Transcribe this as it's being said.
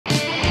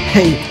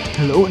Hey,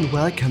 hello and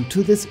welcome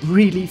to this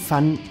really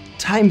fun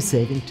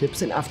time-saving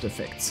tips in After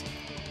Effects.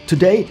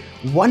 Today,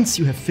 once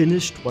you have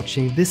finished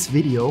watching this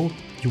video,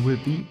 you will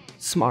be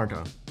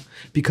smarter.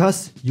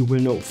 Because you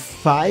will know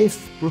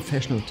 5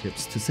 professional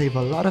tips to save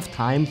a lot of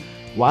time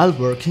while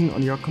working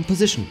on your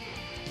composition.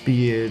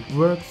 Be it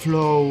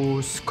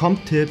workflows,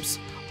 comp tips,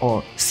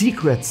 or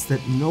secrets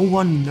that no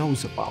one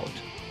knows about.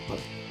 Well,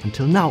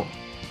 until now.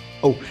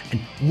 Oh, and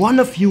one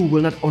of you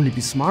will not only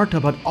be smarter,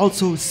 but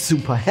also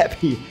super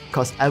happy,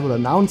 because I will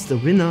announce the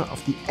winner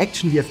of the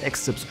Action VFX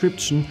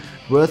subscription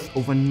worth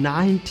over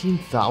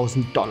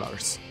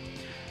 $19,000.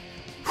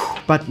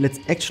 But let's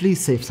actually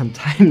save some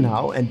time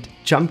now and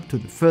jump to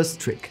the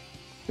first trick.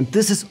 And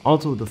this is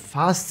also the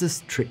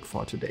fastest trick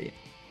for today.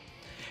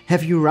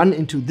 Have you run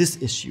into this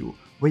issue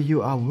where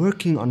you are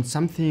working on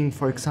something,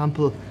 for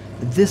example,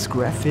 this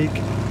graphic,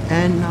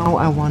 and now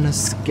I want to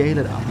scale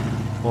it up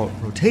or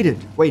rotate it?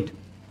 Wait.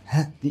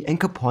 The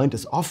anchor point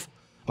is off.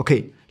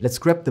 Okay, let's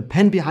grab the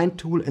pen behind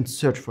tool and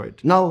search for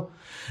it. Now,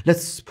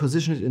 let's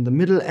position it in the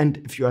middle, and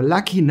if you are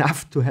lucky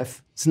enough to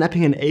have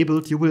snapping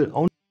enabled, you will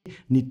only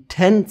need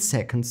 10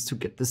 seconds to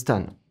get this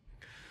done.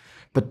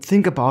 But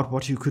think about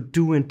what you could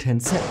do in 10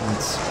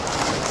 seconds.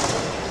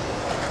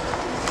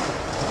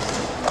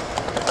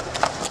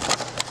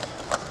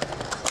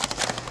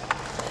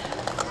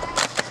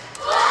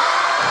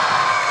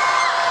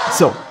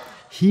 So,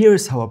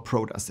 here's how a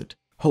pro does it.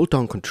 Hold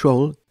down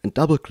Control and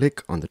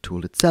double-click on the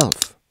tool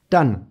itself.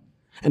 Done.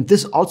 And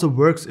this also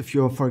works if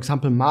you're, for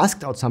example,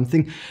 masked out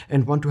something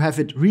and want to have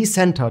it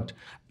recentered,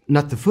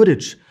 not the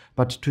footage,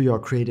 but to your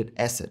created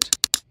asset.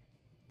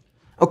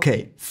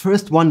 Okay,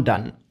 first one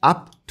done,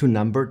 up to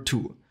number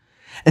 2.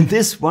 And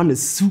this one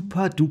is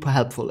super duper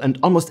helpful, and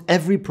almost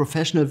every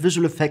professional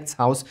visual effects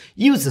house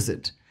uses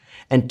it.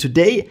 And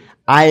today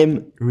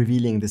I'm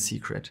revealing the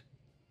secret.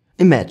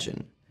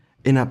 Imagine,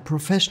 in a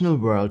professional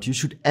world, you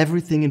shoot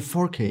everything in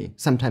 4K,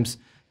 sometimes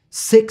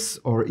 6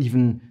 or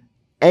even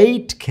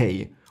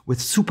 8K with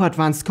super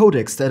advanced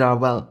codecs that are,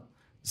 well,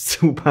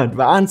 super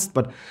advanced,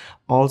 but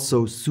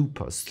also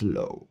super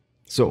slow.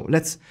 So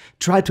let's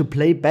try to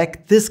play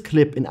back this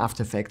clip in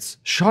After Effects,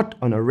 shot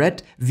on a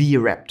Red V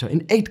Raptor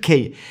in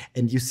 8K,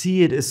 and you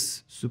see it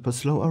is super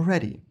slow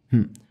already.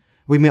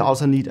 We may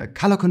also need a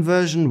color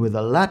conversion with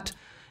a LUT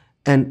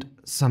and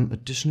some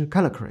additional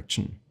color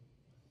correction.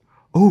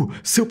 Oh,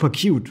 super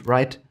cute,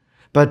 right?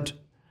 But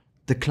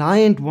the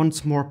client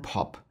wants more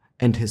pop,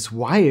 and his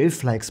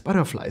wife likes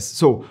butterflies,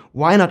 so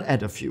why not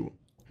add a few?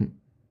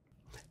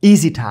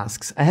 Easy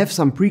tasks. I have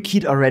some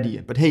pre-keyed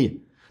already, but hey,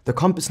 the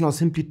comp is now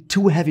simply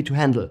too heavy to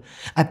handle.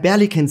 I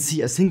barely can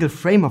see a single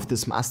frame of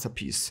this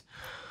masterpiece.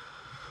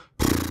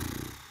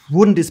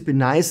 Wouldn't this be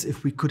nice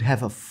if we could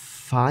have a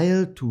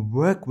file to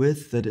work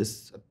with that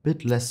is a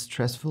bit less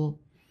stressful?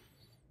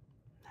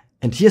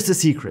 And here's the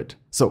secret.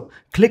 So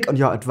click on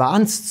your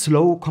advanced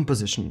slow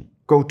composition.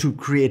 Go to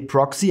Create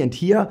Proxy, and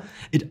here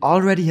it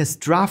already has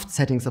draft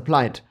settings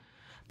applied.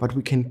 But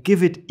we can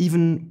give it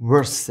even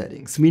worse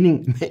settings,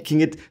 meaning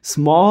making it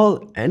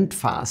small and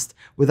fast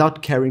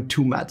without caring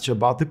too much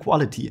about the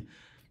quality.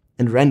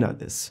 And render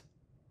this.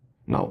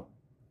 Now,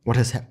 what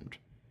has happened?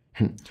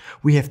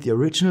 We have the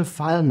original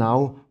file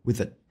now with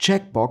a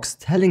checkbox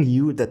telling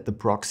you that the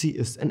proxy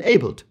is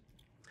enabled.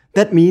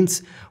 That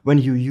means when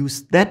you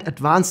use that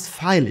advanced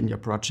file in your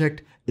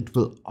project, it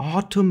will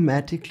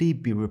automatically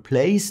be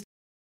replaced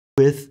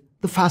with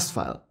the fast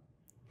file.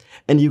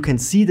 And you can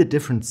see the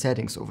different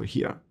settings over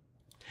here.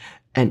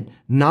 And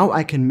now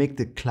I can make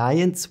the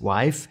client's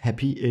wife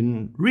happy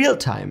in real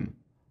time.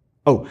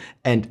 Oh,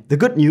 and the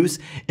good news,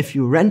 if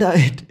you render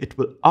it, it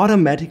will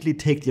automatically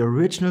take the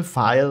original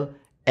file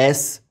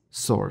as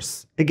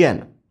source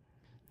again.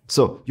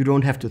 So you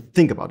don't have to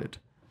think about it.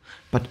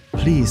 But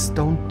please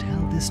don't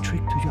tell this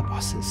trick to your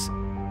bosses,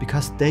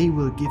 because they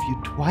will give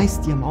you twice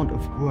the amount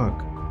of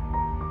work,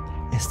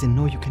 as they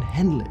know you can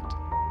handle it.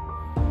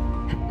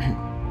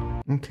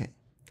 Okay,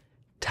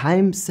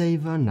 time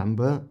saver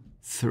number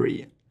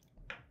 3.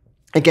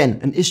 Again,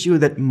 an issue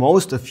that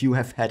most of you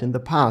have had in the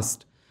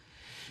past.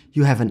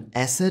 You have an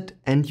asset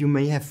and you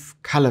may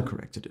have color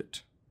corrected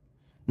it.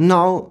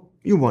 Now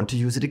you want to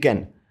use it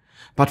again,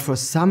 but for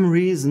some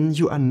reason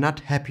you are not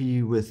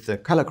happy with the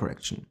color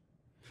correction.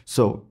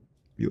 So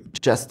you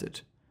adjust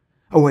it.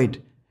 Oh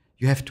wait,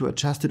 you have to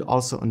adjust it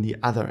also on the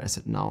other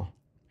asset now.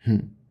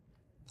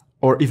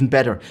 Or even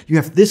better, you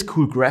have this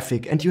cool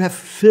graphic and you have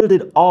filled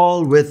it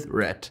all with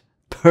red.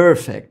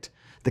 Perfect.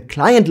 The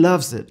client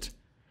loves it.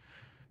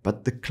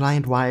 But the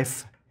client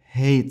wife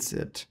hates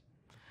it.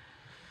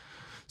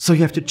 So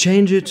you have to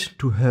change it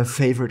to her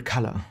favorite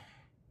color,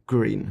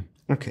 green.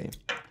 Okay,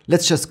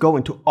 let's just go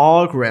into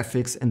all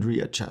graphics and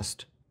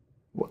readjust.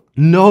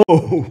 No,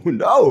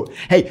 no.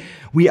 Hey,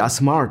 we are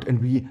smart and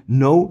we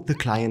know the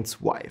client's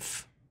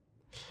wife.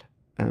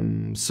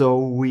 So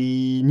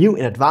we knew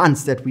in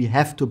advance that we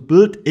have to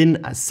build in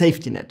a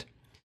safety net.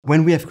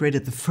 When we have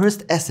created the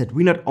first asset,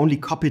 we not only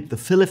copied the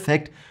fill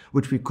effect,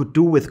 which we could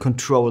do with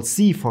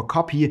Ctrl+C for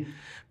copy,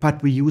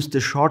 but we used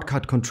the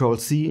shortcut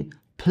Ctrl+C,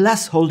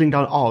 plus holding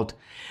down Alt.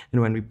 And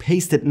when we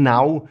paste it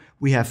now,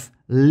 we have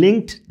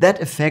linked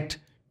that effect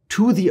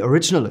to the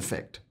original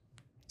effect.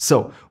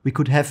 So we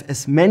could have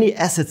as many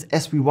assets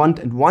as we want,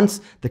 and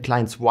once the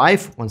client's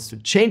wife wants to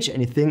change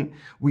anything,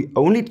 we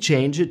only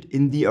change it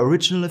in the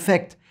original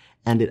effect,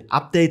 and it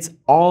updates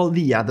all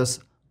the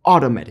others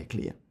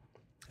automatically.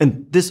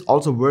 And this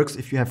also works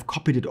if you have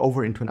copied it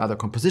over into another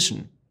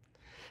composition.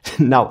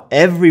 Now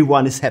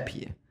everyone is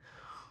happy,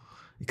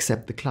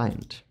 except the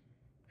client.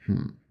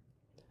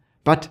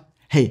 But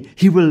hey,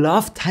 he will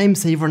love time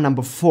saver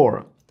number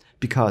 4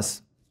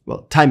 because,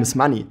 well, time is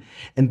money.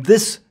 And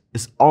this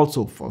is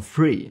also for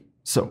free.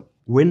 So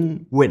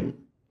win-win.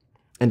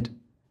 And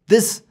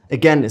this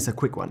again is a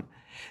quick one.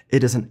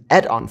 It is an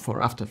add-on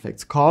for After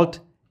Effects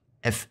called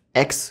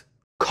FX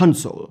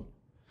Console.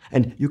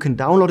 And you can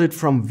download it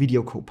from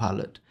Video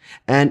Copilot.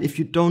 And if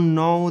you don't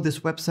know this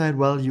website,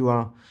 well, you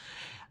are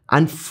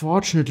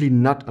unfortunately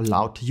not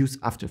allowed to use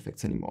After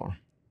Effects anymore.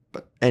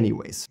 But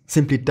anyways,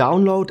 simply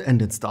download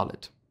and install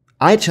it.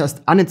 I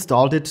just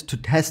uninstalled it to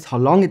test how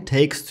long it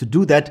takes to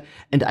do that,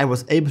 and I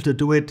was able to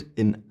do it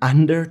in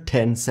under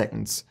 10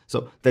 seconds.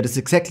 So that is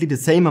exactly the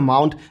same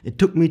amount it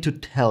took me to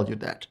tell you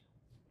that.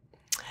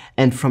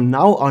 And from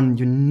now on,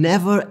 you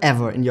never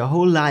ever in your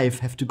whole life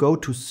have to go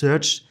to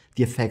search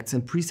the Effects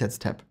and Presets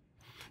tab.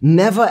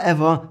 Never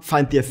ever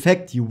find the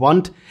effect you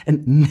want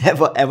and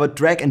never ever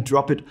drag and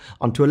drop it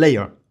onto a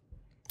layer.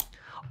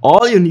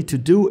 All you need to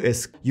do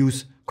is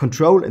use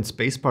Control and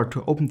spacebar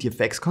to open the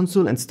effects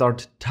console and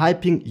start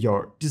typing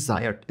your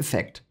desired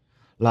effect,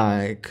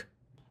 like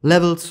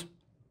levels,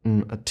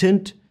 a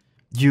tint,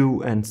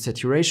 hue and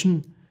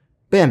saturation.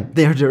 Bam,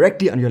 they are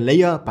directly on your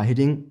layer by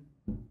hitting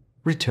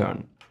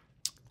return.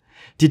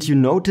 Did you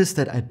notice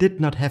that I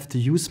did not have to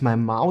use my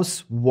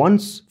mouse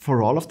once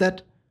for all of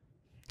that?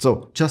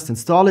 So just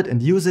install it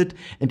and use it,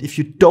 and if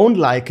you don't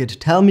like it,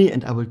 tell me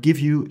and I will give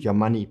you your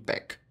money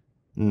back.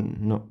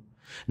 No,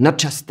 not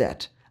just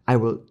that, I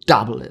will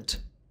double it.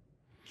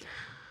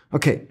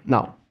 Okay,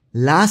 now,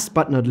 last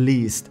but not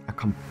least, a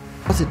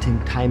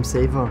compositing time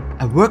saver,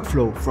 a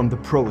workflow from the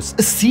pros,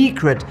 a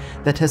secret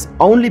that has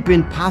only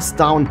been passed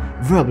down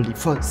verbally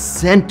for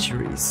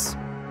centuries.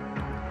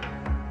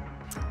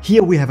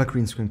 Here we have a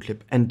green screen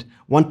clip and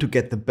want to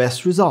get the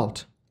best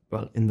result,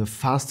 well, in the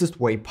fastest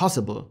way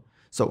possible.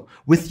 So,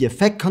 with the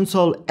effect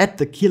console, add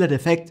the keylight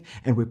effect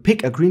and we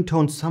pick a green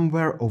tone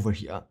somewhere over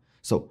here.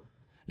 So,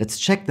 let's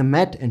check the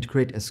matte and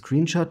create a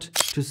screenshot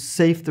to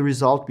save the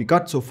result we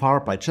got so far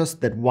by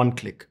just that one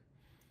click.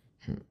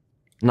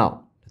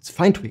 Now, let's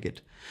fine tweak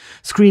it.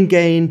 Screen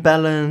gain,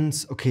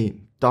 balance, okay,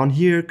 down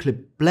here,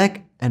 clip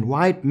black and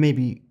white,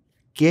 maybe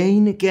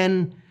gain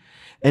again.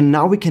 And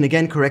now we can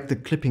again correct the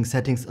clipping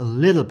settings a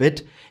little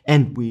bit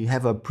and we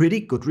have a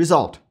pretty good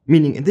result.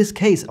 Meaning in this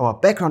case, our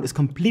background is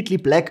completely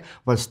black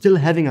while still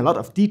having a lot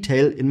of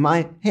detail in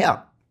my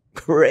hair.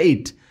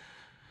 Great,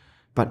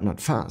 but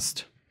not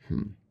fast.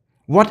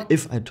 What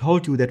if I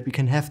told you that we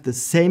can have the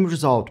same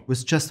result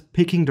with just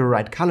picking the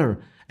right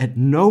color and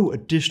no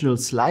additional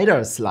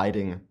slider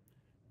sliding?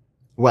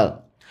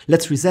 Well,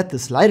 let's reset the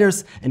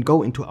sliders and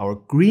go into our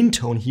green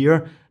tone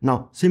here.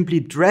 Now simply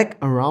drag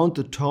around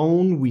the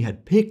tone we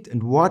had picked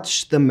and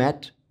watch the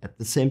matte at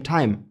the same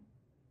time.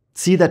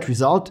 See that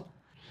result?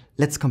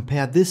 Let's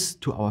compare this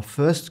to our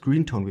first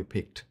green tone we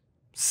picked.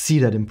 See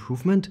that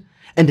improvement?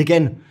 And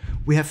again,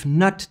 we have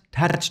not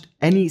touched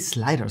any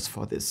sliders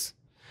for this.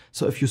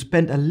 So if you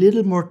spend a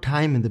little more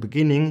time in the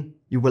beginning,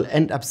 you will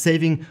end up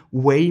saving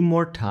way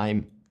more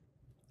time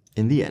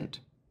in the end.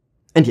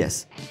 And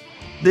yes,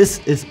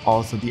 this is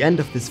also the end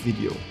of this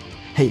video.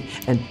 Hey,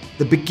 and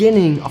the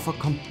beginning of a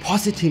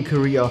compositing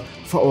career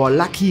for our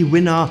lucky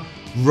winner,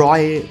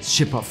 Roy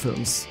Schipper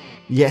Films.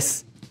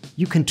 Yes,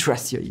 you can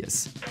trust your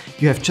ears.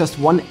 You have just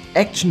one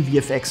action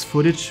VFX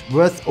footage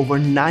worth over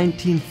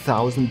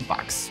 19,000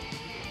 bucks.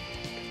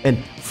 And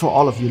for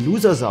all of you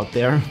losers out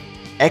there,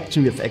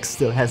 Action VFX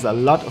still has a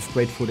lot of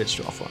great footage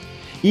to offer,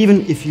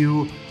 even if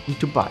you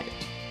need to buy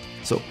it.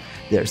 So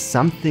there's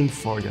something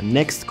for your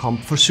next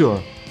comp for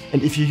sure.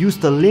 And if you use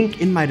the link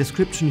in my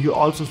description, you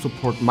also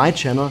support my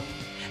channel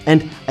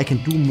and I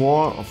can do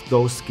more of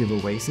those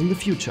giveaways in the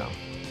future.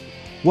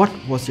 What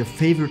was your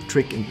favorite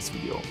trick in this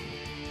video?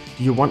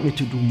 Do you want me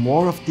to do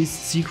more of these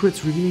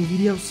secrets revealing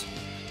videos?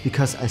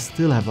 Because I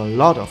still have a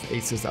lot of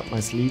aces up my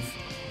sleeve.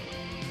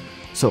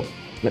 So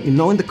let me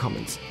know in the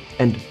comments.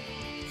 And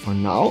for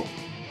now,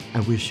 I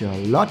wish you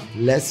a lot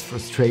less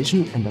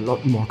frustration and a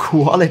lot more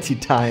quality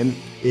time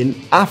in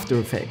After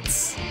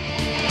Effects.